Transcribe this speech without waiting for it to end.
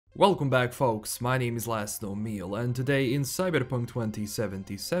Welcome back folks, my name is LastKnownMeal and today in Cyberpunk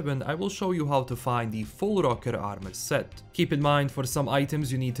 2077 I will show you how to find the full rocker armor set. Keep in mind for some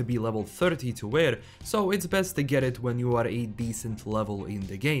items you need to be level 30 to wear, so it's best to get it when you are a decent level in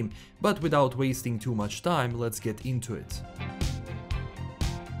the game, but without wasting too much time, let's get into it.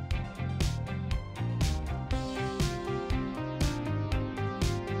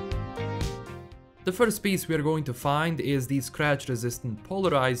 The first piece we are going to find is the scratch-resistant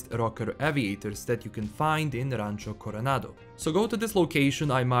polarized rocker aviators that you can find in Rancho Coronado. So go to this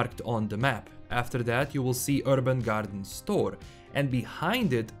location I marked on the map. After that you will see Urban Garden Store and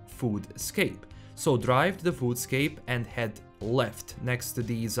behind it Foodscape. So drive to the Foodscape and head left next to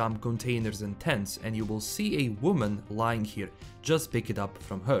these containers and tents and you will see a woman lying here. Just pick it up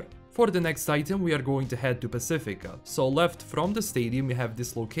from her. For the next item we are going to head to Pacifica, so left from the stadium you have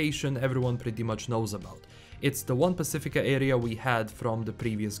this location everyone pretty much knows about. It's the one Pacifica area we had from the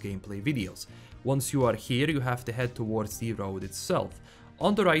previous gameplay videos. Once you are here you have to head towards the road itself.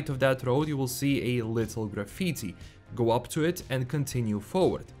 On the right of that road you will see a little graffiti. Go up to it and continue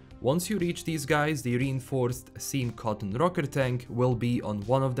forward. Once you reach these guys, the reinforced seam cotton rocker tank will be on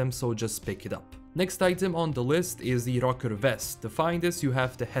one of them, so just pick it up. Next item on the list is the rocker vest. To find this you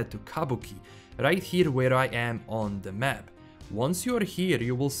have to head to Kabuki, right here where I am on the map. Once you are here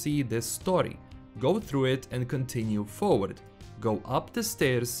you will see this story. Go through it and continue forward. Go up the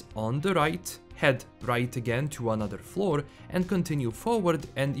stairs on the right, head right again to another floor and continue forward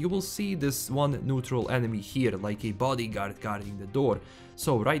and you will see this one neutral enemy here like a bodyguard guarding the door.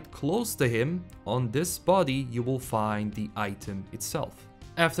 So right close to him on this body you will find the item itself.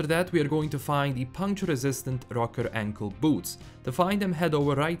 After that we are going to find the puncture resistant rocker ankle boots. To find them head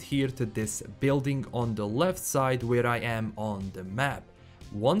over right here to this building on the left side where I am on the map.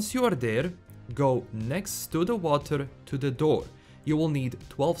 Once you are there, go next to the water to the door. You will need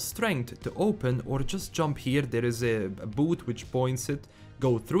 12 strength to open or just jump here, there is a boot which points it.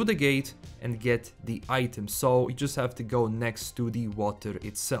 Go through the gate and get the item, so you just have to go next to the water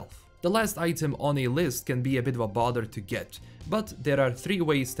itself. The last item on a list can be a bit of a bother to get, but there are 3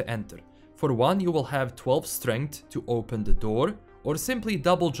 ways to enter. For one, you will have 12 strength to open the door, or simply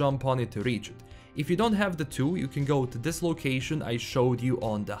double jump on it to reach it. If you don't have the 2, you can go to this location I showed you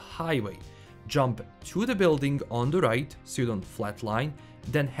on the highway. Jump to the building on the right, so you don't flatline,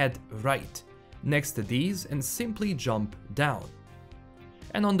 then head right next to these and simply jump down.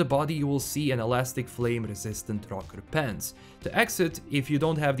 And on the body you will see an elastic flame resistant rocker pants. To exit, if you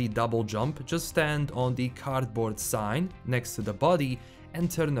don't have the double jump, just stand on the cardboard sign next to the body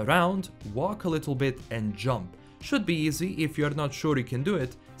and turn around, walk a little bit and jump. Should be easy. If you're not sure you can do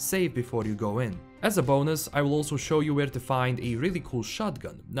it, save before you go in. As a bonus, I will also show you where to find a really cool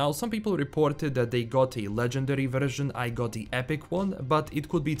shotgun. Now, some people reported that they got a legendary version, I got the epic one, but it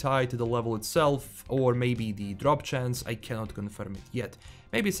could be tied to the level itself or maybe the drop chance, I cannot confirm it yet.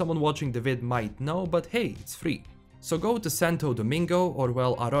 Maybe someone watching the vid might know, but hey, it's free. So go to Santo Domingo or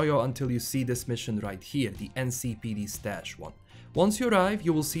well Arroyo until you see this mission right here, the NCPD stash one. Once you arrive,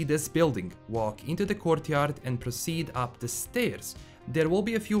 you will see this building. Walk into the courtyard and proceed up the stairs. There will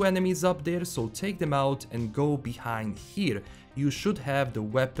be a few enemies up there, so take them out and go behind here. You should have the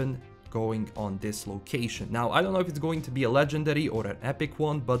weapon going on this location. Now, I don't know if it's going to be a legendary or an epic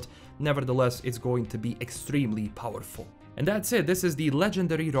one, but nevertheless, it's going to be extremely powerful. And that's it, this is the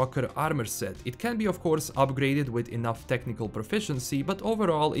legendary rocker armor set. It can be of course upgraded with enough technical proficiency, but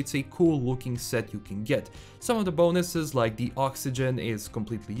overall it's a cool looking set you can get. Some of the bonuses like the oxygen is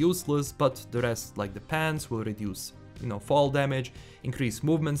completely useless, but the rest like the pants will reduce fall damage, increase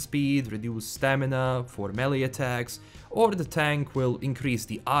movement speed, reduce stamina for melee attacks, or the tank will increase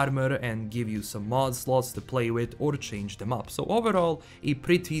the armor and give you some mod slots to play with or change them up. So overall, a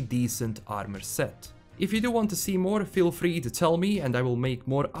pretty decent armor set. If you do want to see more, feel free to tell me and I will make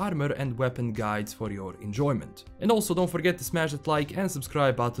more armor and weapon guides for your enjoyment. And also don't forget to smash that like and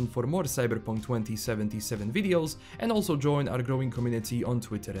subscribe button for more Cyberpunk 2077 videos and also join our growing community on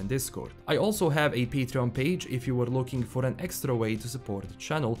Twitter and Discord. I also have a Patreon page. If you are looking for an extra way to support the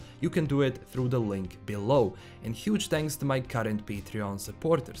channel, you can do it through the link below. And huge thanks to my current Patreon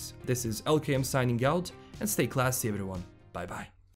supporters. This is LKM signing out and stay classy everyone. Bye bye.